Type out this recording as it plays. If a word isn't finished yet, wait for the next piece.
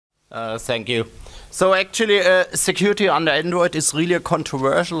Thank you. So actually, security under Android is really a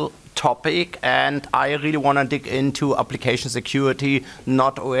controversial topic, and I really want to dig into application security,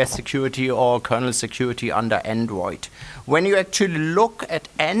 not OS security or kernel security under Android. When you actually look at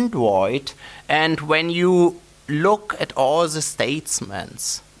Android, and when you look at all the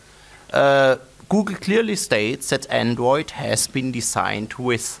statements, Google clearly states that Android has been designed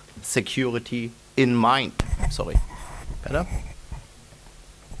with security in mind. Sorry, better?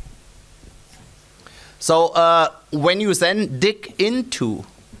 So when you then dig into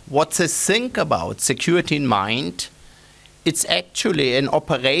what they think about security in mind, it's actually an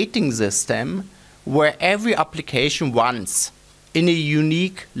operating system where every application runs in a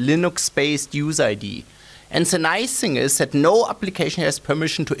unique Linux-based user ID. And the nice thing is that no application has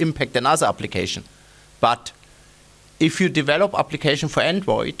permission to impact another application. But if you develop application for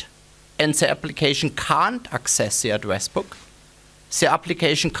Android and the application can't access the address book, the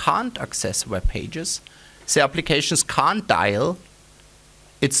application can't access web pages, the applications can't dial,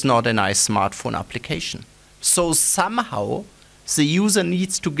 it's not a nice smartphone application. So somehow the user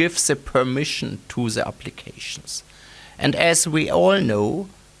needs to give the permission to the applications. And as we all know,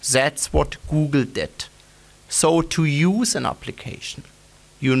 that's what Google did. So to use an application,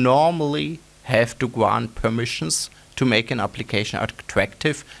 you normally have to grant permissions to make an application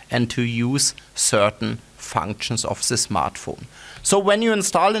attractive and to use certain functions of the smartphone. So when you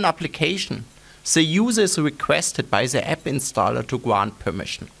install an application, the user is requested by the app installer to grant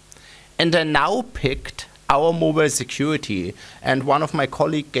permission. And I now picked our mobile security, and one of my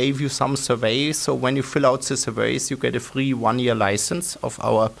colleagues gave you some surveys. So when you fill out the surveys, you get a free 1-year license of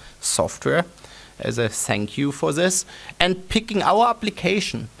our software as a thank you for this. And picking our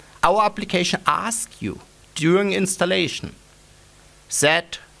application asks you during installation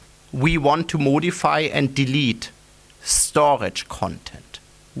that we want to modify and delete storage content.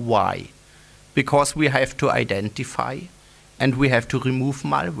 Why? Because we have to identify and we have to remove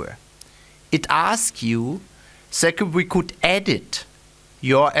malware. It asks you that we could edit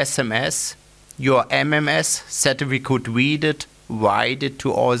your SMS, your MMS, that we could read it, write it,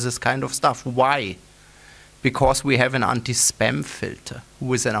 to all this kind of stuff. Why? Because we have an anti-spam filter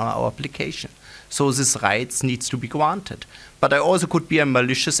within our application. So this rights needs to be granted. But I also could be a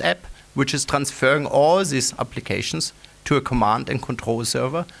malicious app which is transferring all these applications to a command and control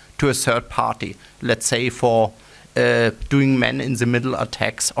server to a third party, let's say for doing man-in-the-middle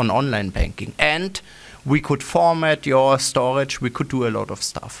attacks on online banking. And we could format your storage, we could do a lot of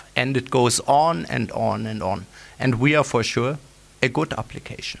stuff. And it goes on and on and on. And we are for sure a good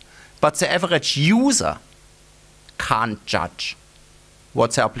application. But the average user can't judge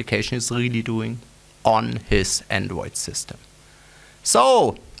what the application is really doing on his Android system.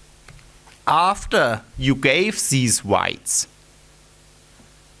 So after you gave these rights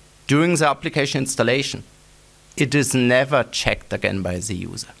during the application installation, it is never checked again by the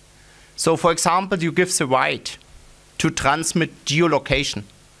user. So for example, you give the right to transmit geolocation.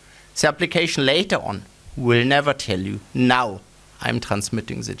 The application later on will never tell you, now I'm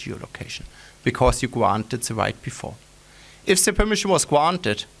transmitting the geolocation, because you granted the right before. If the permission was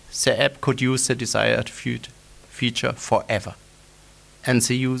granted, the app could use the desired feature forever, and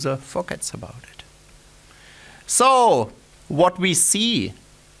the user forgets about it. So what we see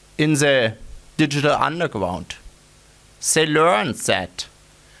in the digital underground, they learned that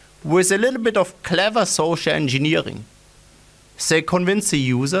with a little bit of clever social engineering, they convince the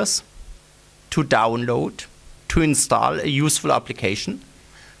users to download, to install a useful application.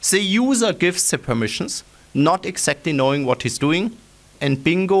 The user gives the permissions, not exactly knowing what he's doing, and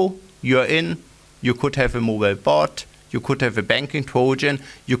bingo, you're in. You could have a mobile bot, you could have a banking Trojan,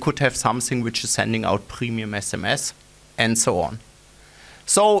 you could have something which is sending out premium SMS, and so on.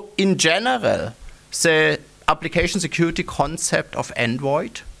 So in general, the application security concept of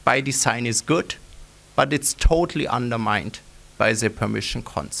Android by design is good, but it's totally undermined by the permission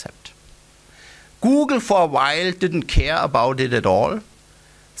concept. Google for a while didn't care about it at all.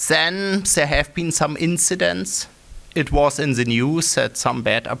 Then there have been some incidents. It was in the news that some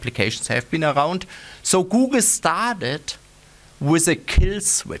bad applications have been around. So Google started with a kill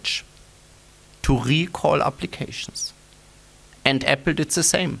switch to recall applications. And Apple did the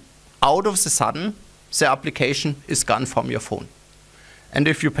same. Out of the sudden, the application is gone from your phone. And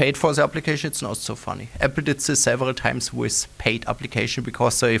if you paid for the application, it's not so funny. Apple did this several times with paid application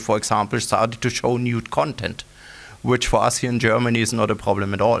because they, for example, started to show nude content, which for us here in Germany is not a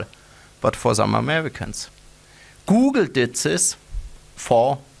problem at all, but for some Americans. Google did this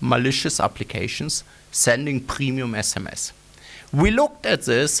for malicious applications, sending premium SMS. We looked at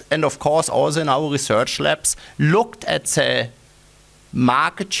this, and of course also in our research labs, looked at the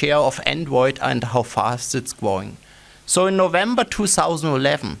market share of Android and how fast it's growing. So in November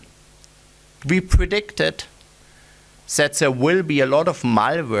 2011, we predicted that there will be a lot of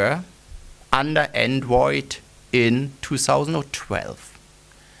malware under Android in 2012.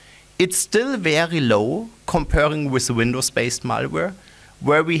 It's still very low comparing with Windows-based malware,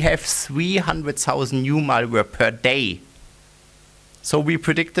 where we have 300,000 new malware per day. So we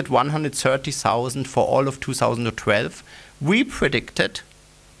predicted 130,000 for all of 2012. We predicted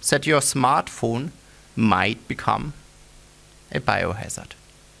that your smartphone might become a biohazard.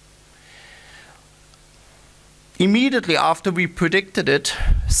 Immediately after we predicted it,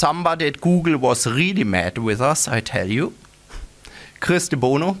 somebody at Google was really mad with us, I tell you. Chris de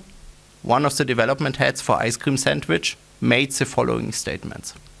Bono, one of the development heads for Ice Cream Sandwich, made the following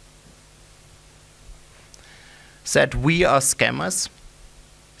statements. Said we are scammers,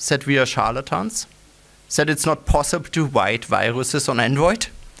 said we are charlatans, said it's not possible to write viruses on Android,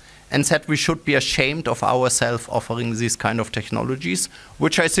 and said we should be ashamed of ourselves offering these kind of technologies,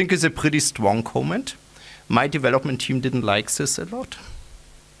 which I think is a pretty strong comment. My development team didn't like this a lot.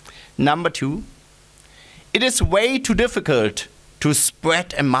 Number 2, it is way too difficult to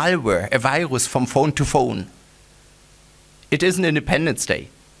spread a malware, a virus from phone to phone. It isn't Independence Day.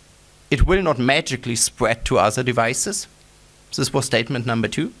 It will not magically spread to other devices. This was statement number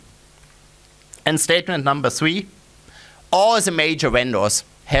 2. And statement number 3, all the major vendors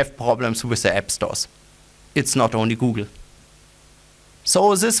have problems with the app stores. It's not only Google.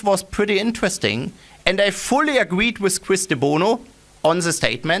 So this was pretty interesting, and I fully agreed with Chris de Bono on the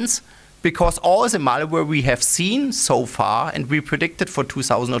statements, because all the malware we have seen so far and we predicted for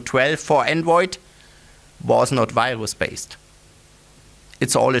 2012 for Android was not virus-based.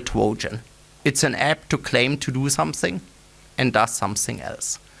 It's all a Trojan. It's an app to claim to do something and does something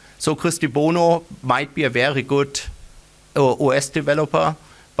else. So Chris de Bono might be a very good OS developer,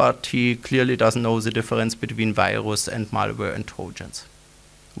 but he clearly doesn't know the difference between virus and malware and Trojans,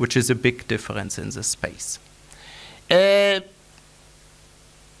 which is a big difference in this space. The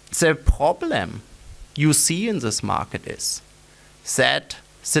problem you see in this market is that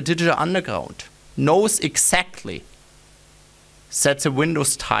the digital underground knows exactly that the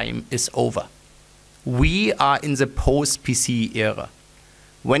Windows time is over. We are in the post-PC era.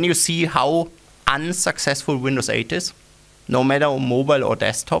 When you see how unsuccessful Windows 8 is, no matter on mobile or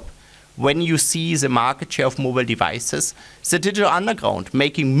desktop, when you see the market share of mobile devices, the digital underground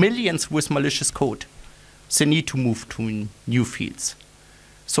making millions with malicious code, they need to move to new fields.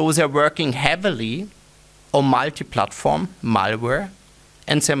 So they're working heavily on multi-platform malware,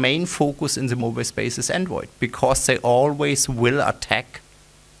 and their main focus in the mobile space is Android, because they always will attack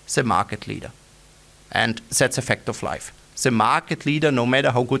the market leader. And that's a fact of life. The market leader, no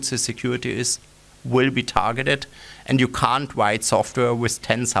matter how good the security is, will be targeted, and you can't write software with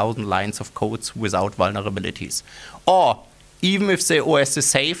 10,000 lines of codes without vulnerabilities. Or even if the OS is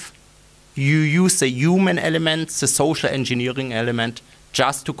safe, you use the human element, the social engineering element,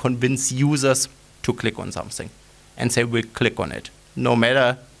 just to convince users to click on something. And they will click on it, no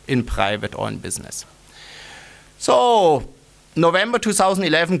matter in private or in business. So, November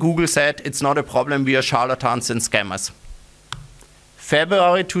 2011, Google said, it's not a problem, we are charlatans and scammers.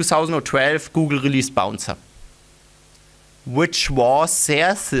 February 2012, Google released Bouncer, which was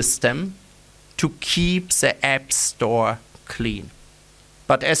their system to keep the App Store clean.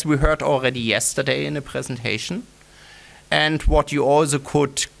 But as we heard already yesterday in a presentation, and what you also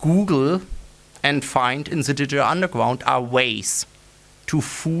could Google and find in the digital underground are ways to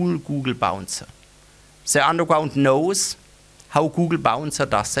fool Google Bouncer. The underground knows how Google Bouncer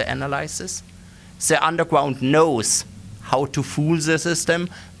does the analysis. The underground knows how to fool the system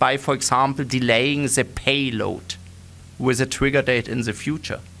by, for example, delaying the payload with a trigger date in the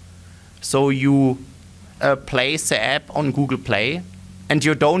future. So you place the app on Google Play and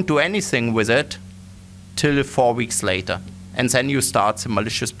you don't do anything with it till 4 weeks later. And then you start the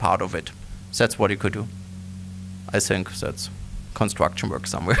malicious part of it. That's what you could do. I think that's construction work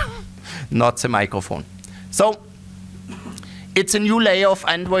somewhere, not the microphone. So it's a new layer of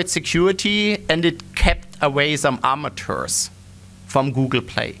Android security, and it kept away some amateurs from Google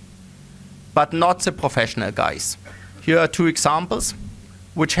Play, but not the professional guys. Here are 2 examples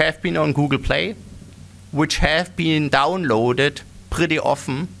which have been on Google Play, which have been downloaded pretty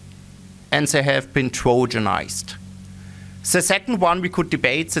often, and they have been trojanized. The second one we could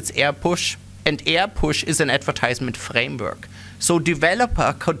debate, it's AirPush, and AirPush is an advertisement framework. So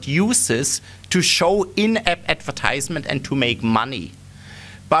developer could use this to show in-app advertisement and to make money.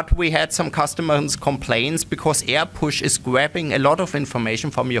 But we had some customers complaints because AirPush is grabbing a lot of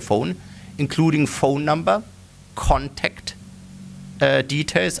information from your phone, including phone number, contact,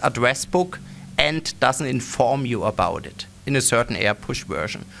 details, address book, and doesn't inform you about it in a certain AirPush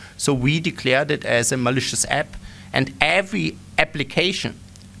version. So we declared it as a malicious app, and every application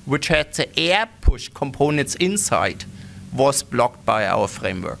which had the AirPush components inside was blocked by our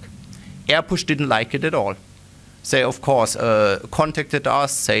framework. AirPush didn't like it at all. They, of course, contacted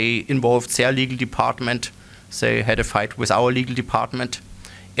us. They involved their legal department. They had a fight with our legal department.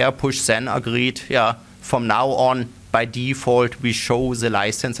 AirPush then agreed, yeah, from now on, by default, we show the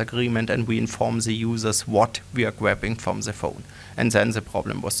license agreement and we inform the users what we are grabbing from the phone. And then the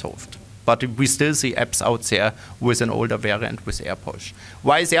problem was solved. But we still see apps out there with an older variant with AirPush.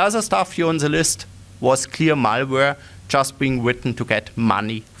 While the other stuff here on the list was clear malware just being written to get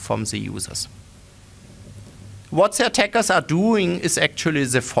money from the users. What the attackers are doing is actually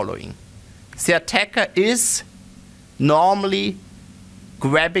the following. The attacker is normally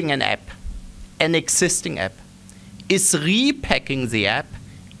grabbing an app, an existing app, is repacking the app,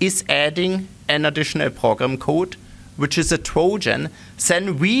 is adding an additional program code, which is a Trojan,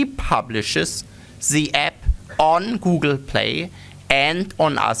 then republishes the app on Google Play and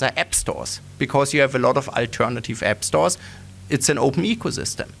on other app stores, because you have a lot of alternative app stores. It's an open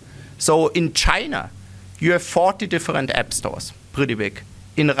ecosystem. So in China, you have 40 different app stores, pretty big.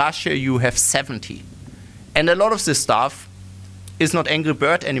 In Russia, you have 70. And a lot of this stuff is not Angry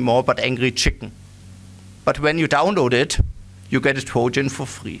Bird anymore, but Angry Chicken. But when you download it, you get a Trojan for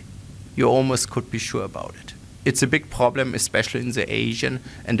free. You almost could be sure about it. It's a big problem, especially in the Asian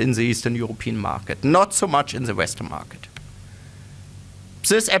and in the Eastern European market. Not so much in the Western market.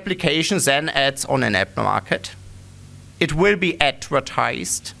 This application then adds on an app market. It will be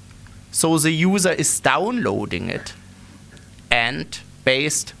advertised. So the user is downloading it. And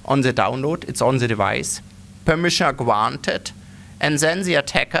based on the download, it's on the device. Permission are granted. And then the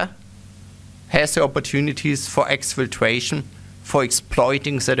attacker has the opportunities for exfiltration, for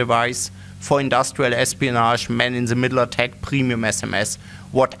exploiting the device, for industrial espionage, man-in-the-middle attack, premium SMS,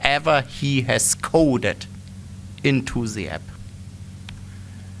 whatever he has coded into the app.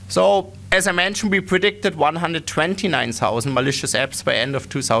 So, as I mentioned, we predicted 129,000 malicious apps by end of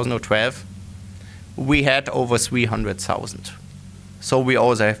 2012. We had over 300,000. So we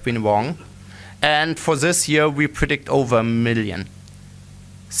also have been wrong. And for this year, we predict over 1 million.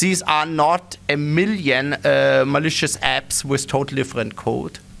 These are not 1 million malicious apps with totally different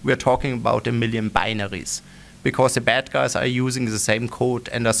code. We're talking about 1 million binaries, because the bad guys are using the same code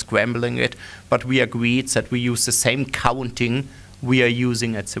and are scrambling it, but we agreed that we use the same counting we are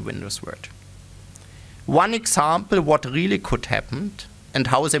using at the Windows Word. One example what really could happen and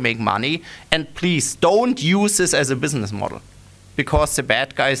how they make money, and please don't use this as a business model, because the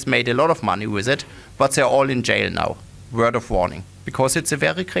bad guys made a lot of money with it, but they're all in jail now. Word of warning, because it's a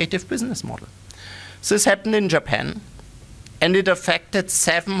very creative business model. This happened in Japan, and it affected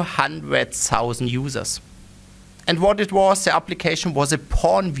 700,000 users. And what it was, the application was a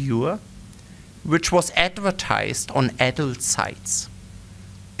porn viewer, which was advertised on adult sites.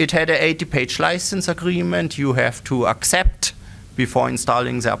 It had an 80-page license agreement you have to accept before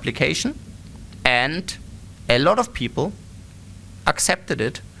installing the application. And a lot of people accepted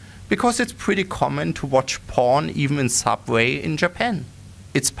it because it's pretty common to watch porn even in subway in Japan.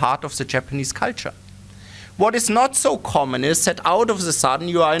 It's part of the Japanese culture. What is not so common is that out of the sudden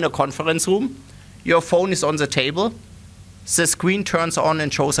you are in a conference room, your phone is on the table, the screen turns on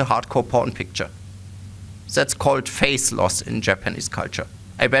and shows a hardcore porn picture. That's called face loss in Japanese culture.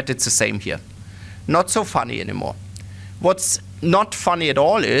 I bet it's the same here. Not so funny anymore. What's not funny at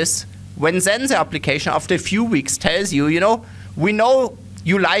all is when then the application after a few weeks tells you, we know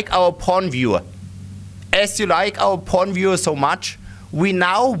you like our porn viewer. As you like our porn viewer so much, we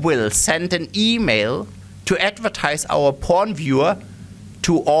now will send an email to advertise our porn viewer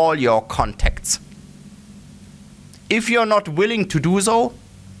to all your contacts. If you're not willing to do so,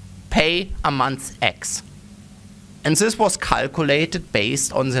 pay a month X. And this was calculated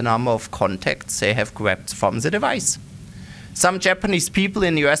based on the number of contacts they have grabbed from the device. Some Japanese people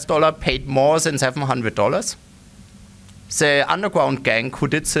in US dollar paid more than $700. The underground gang who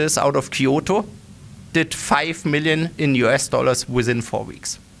did this out of Kyoto did 5 million in US dollars within 4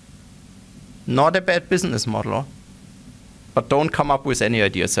 weeks. Not a bad business model, but don't come up with any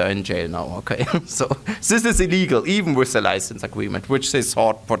ideas. They're in jail now, okay? So this is illegal, even with the license agreement, which they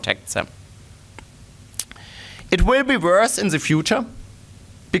thought protects them. It will be worse in the future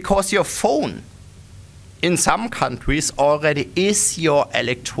because your phone in some countries already is your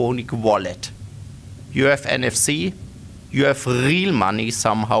electronic wallet. You have NFC, you have real money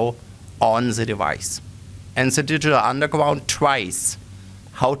somehow on the device. And the digital underground tries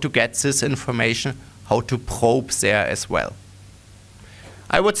how to get this information, how to probe there as well.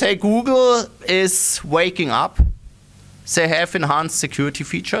 I would say Google is waking up. They have enhanced security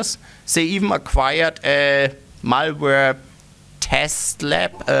features. They even acquired a malware test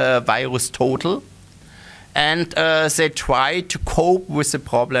lab, VirusTotal. And they try to cope with the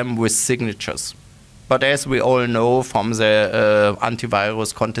problem with signatures. But as we all know from the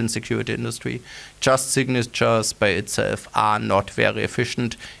antivirus content security industry, just signatures by itself are not very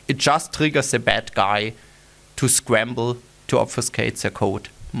efficient. It just triggers the bad guy to scramble to obfuscate their code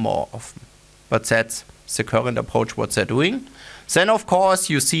more often. But that's the current approach, what they're doing. Then, of course,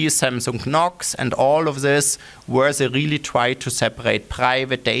 you see Samsung Knox and all of this, where they really try to separate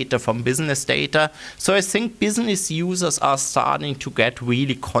private data from business data. So I think business users are starting to get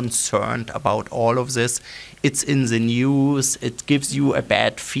really concerned about all of this. It's in the news. It gives you a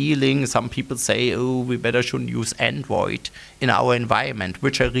bad feeling. Some people say, oh, we better shouldn't use Android in our environment,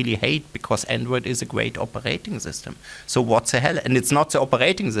 which I really hate because Android is a great operating system. So what the hell? And it's not the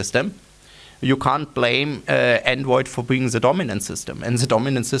operating system. You can't blame Android for being the dominant system, and the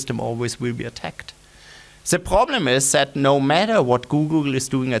dominant system always will be attacked. The problem is that no matter what Google is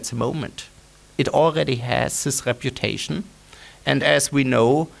doing at the moment, it already has this reputation. And as we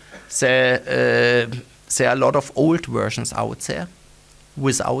know, there are a lot of old versions out there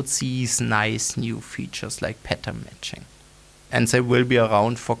without these nice new features like pattern matching. And they will be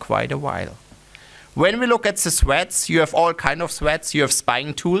around for quite a while. When we look at the threats, you have all kinds of threats. You have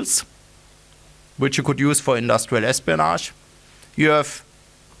spying tools, which you could use for industrial espionage. You have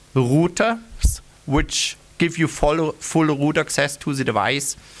routers, which give you full root access to the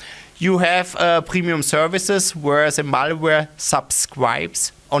device. You have premium services where the malware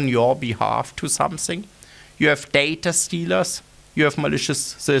subscribes on your behalf to something. You have data stealers. You have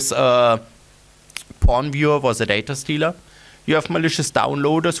malicious, this porn viewer was a data stealer. You have malicious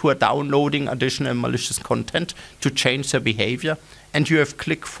downloaders who are downloading additional malicious content to change their behavior. And you have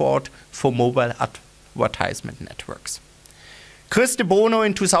click fraud for mobile advertisement networks. Chris de Bono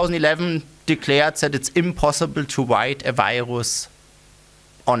in 2011 declared that it's impossible to write a virus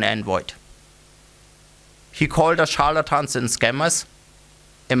on Android. He called us charlatans and scammers,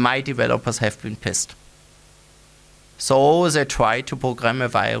 and my developers have been pissed. So they tried to program a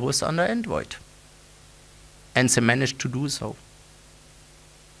virus on Android. And they managed to do so.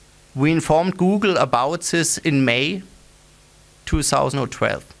 We informed Google about this in May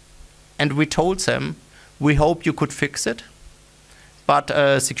 2012. And we told them, we hope you could fix it, but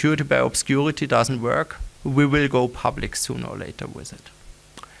security by obscurity doesn't work. We will go public sooner or later with it.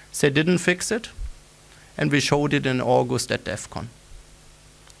 They didn't fix it, and we showed it in August at DEF CON.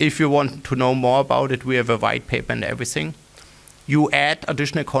 If you want to know more about it, we have a white paper and everything. You add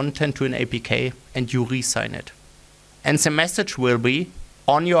additional content to an APK, and you re-sign it. And the message will be,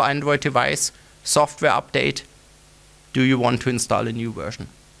 on your Android device, software update, do you want to install a new version?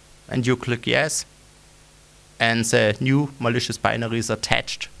 And you click yes, and the new malicious binary is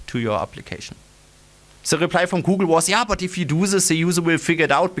attached to your application. The reply from Google was, yeah, but if you do this, the user will figure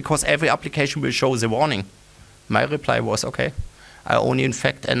it out because every application will show the warning. My reply was, okay, I only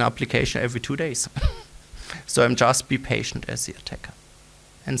infect an application every 2 days. So I'm just be patient as the attacker.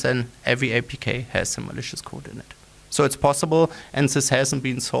 And then every APK has some malicious code in it. So it's possible, and this hasn't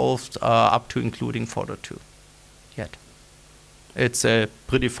been solved up to including 4.2 yet. It's a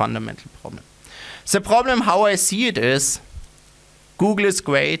pretty fundamental problem. The problem, how I see it is, Google is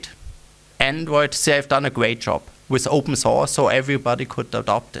great, Android, they have done a great job with open source, so everybody could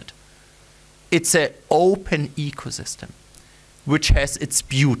adopt it. It's an open ecosystem, which has its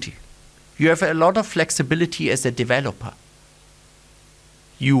beauty. You have a lot of flexibility as a developer.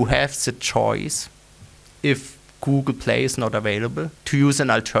 You have the choice, if Google Play is not available, to use an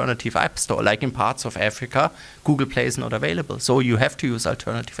alternative app store. Like in parts of Africa, Google Play is not available. So you have to use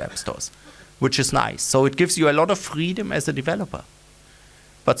alternative app stores, which is nice. So it gives you a lot of freedom as a developer.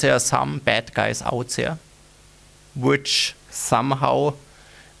 But there are some bad guys out there which somehow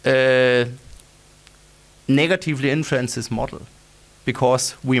negatively influence this model.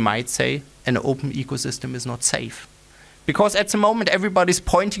 Because we might say an open ecosystem is not safe. Because at the moment everybody's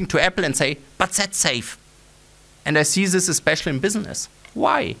pointing to Apple and say, but that's safe. And I see this especially in business.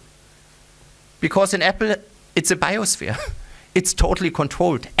 Why? Because in Apple, it's a biosphere. It's totally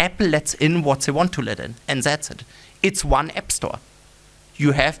controlled. Apple lets in what they want to let in, and that's it. It's one app store.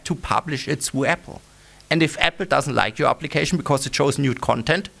 You have to publish it through Apple. And if Apple doesn't like your application because it shows nude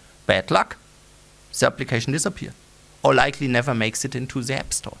content, bad luck. The application disappears. Or likely never makes it into the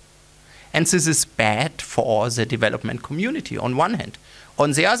App Store. And this is bad for the development community on one hand.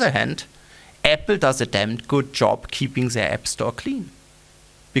 On the other hand, Apple does a damn good job keeping their App Store clean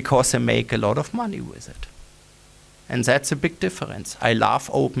because they make a lot of money with it. And that's a big difference. I love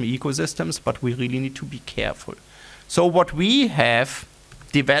open ecosystems, but we really need to be careful. So what we have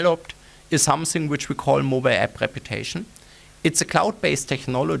developed is something which we call mobile app reputation. It's a cloud-based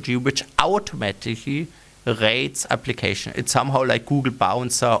technology which automatically rates application. It's somehow like Google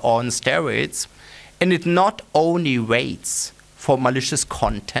Bouncer on steroids. And it not only rates for malicious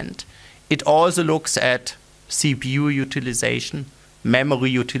content, it also looks at CPU utilization, memory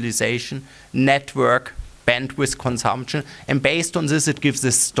utilization, network, bandwidth consumption, and based on this it gives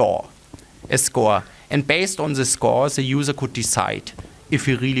a score. And based on the score, the user could decide if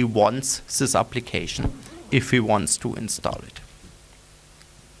he really wants this application, if he wants to install it.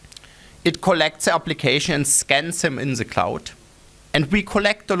 It collects the application and scans them in the cloud. And we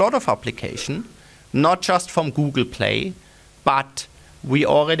collect a lot of application, not just from Google Play, but we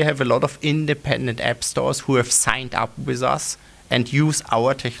already have a lot of independent app stores who have signed up with us and use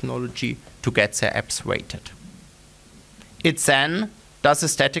our technology to get their apps rated. It then does a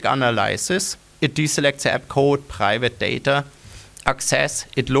static analysis. It deselects the app code, private data, access.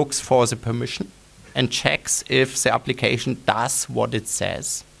 It looks for the permission and checks if the application does what it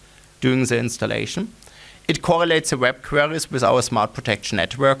says during the installation. It correlates the web queries with our smart protection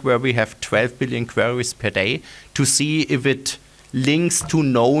network, where we have 12 billion queries per day, to see if it links to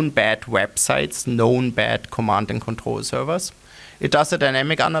known bad websites, known bad command and control servers. It does a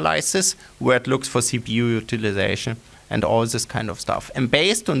dynamic analysis where it looks for CPU utilization and all this kind of stuff. And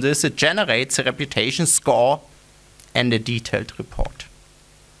based on this, it generates a reputation score and a detailed report.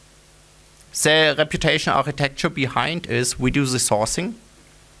 The reputation architecture behind is we do the sourcing.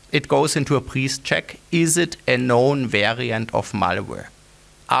 It goes into a pre-check. Is it a known variant of malware?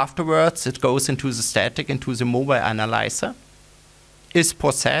 Afterwards, it goes into the static, into the mobile analyzer, is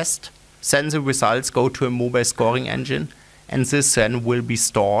processed, then the results go to a mobile scoring engine, and this then will be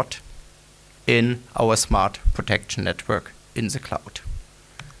stored in our smart protection network in the cloud.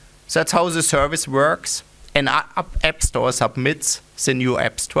 So that's how the service works. An app store submits the new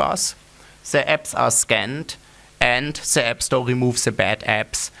apps to us. The apps are scanned, and the app store removes the bad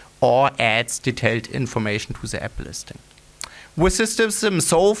apps or adds detailed information to the app listing. With this system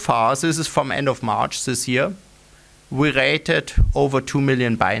so far, this is from end of March this year, we rated over 2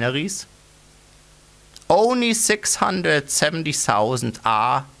 million binaries. Only 670,000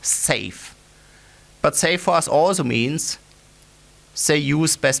 are safe. But safe for us also means they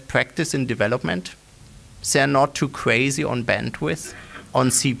use best practice in development. They're not too crazy on bandwidth, on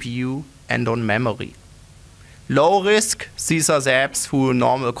CPU, and on memory. Low risk, these are the apps who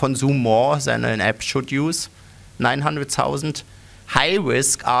normally consume more than an app should use, 900,000. High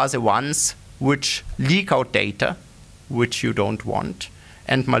risk are the ones which leak out data, which you don't want.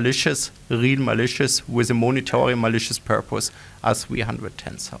 And malicious, real malicious, with a monetary malicious purpose are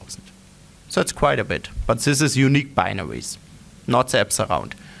 310,000. So it's quite a bit. But this is unique binaries, not the apps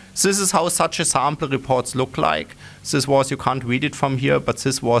around. This is how such a sample reports look like. This was, you can't read it from here, but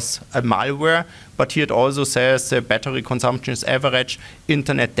this was a malware. But here it also says the battery consumption is average,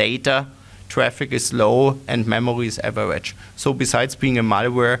 internet data traffic is low, and memory is average. So besides being a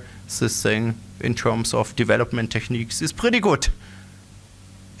malware, this thing, in terms of development techniques, is pretty good.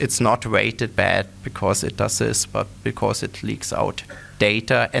 It's not rated bad because it does this, but because it leaks out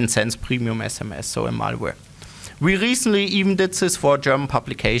data and sends premium SMS, so a malware. We recently even did this for a German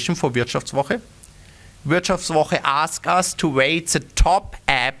publication, for Wirtschaftswoche. Wirtschaftswoche asked us to rate the top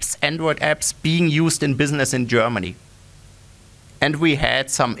apps, Android apps, being used in business in Germany. And we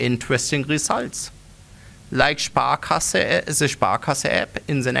had some interesting results. Like Sparkasse, the Sparkasse app,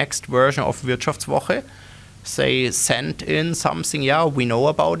 in the next version of Wirtschaftswoche, they sent in something, yeah, we know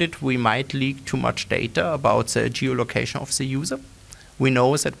about it, we might leak too much data about the geolocation of the user. We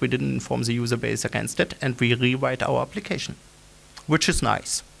know that we didn't inform the user base against it, and we rewrite our application, which is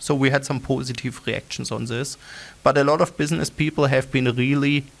nice. So we had some positive reactions on this, but a lot of business people have been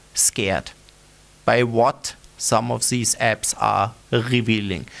really scared by what some of these apps are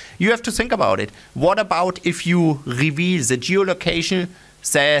revealing. You have to think about it. What about if you reveal the geolocation,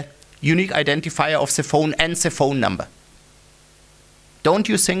 the unique identifier of the phone and the phone number? Don't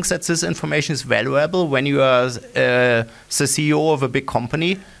you think that this information is valuable when you are the CEO of a big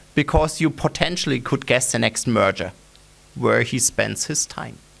company? Because you potentially could guess the next merger where he spends his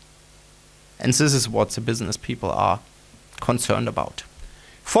time. And this is what the business people are concerned about.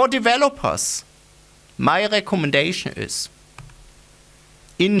 For developers, my recommendation is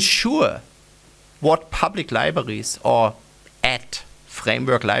ensure what public libraries or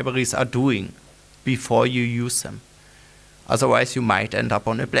framework libraries are doing before you use them. Otherwise, you might end up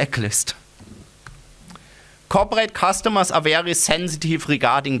on a blacklist. Corporate customers are very sensitive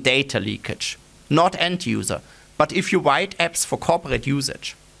regarding data leakage. Not end user, But if you write apps for corporate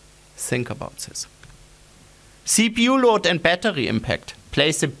usage, think about this. CPU load and battery impact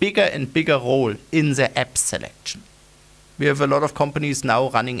plays a bigger and bigger role in the app selection. We have a lot of companies now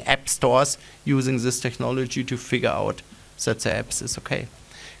running app stores using this technology to figure out that the apps is okay.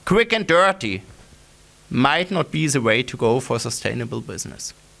 Quick and dirty might not be the way to go for sustainable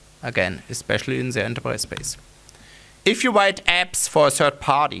business. Again, especially in the enterprise space. If you write apps for a third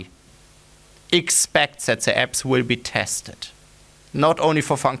party, expect that the apps will be tested. Not only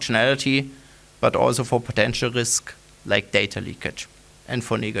for functionality, but also for potential risk like data leakage and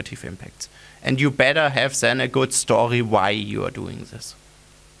for negative impacts. And you better have then a good story why you are doing this.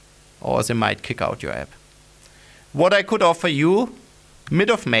 Or they might kick out your app. What I could offer you, mid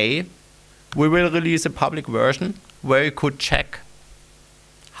of May, we will release a public version where you could check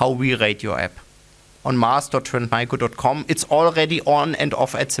how we rate your app. On mars.trendmicro.com, it's already on and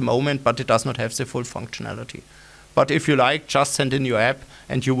off at the moment, but it does not have the full functionality. But if you like, just send in your app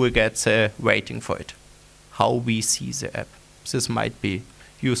and you will get the rating for it. How we see the app. This might be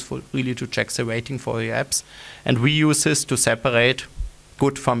useful, really, to check the rating for your apps. And we use this to separate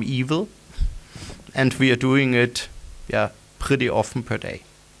good from evil. And we are doing it pretty often per day.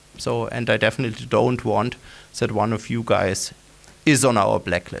 So, and I definitely don't want that one of you guys is on our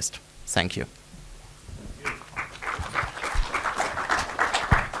blacklist. Thank you.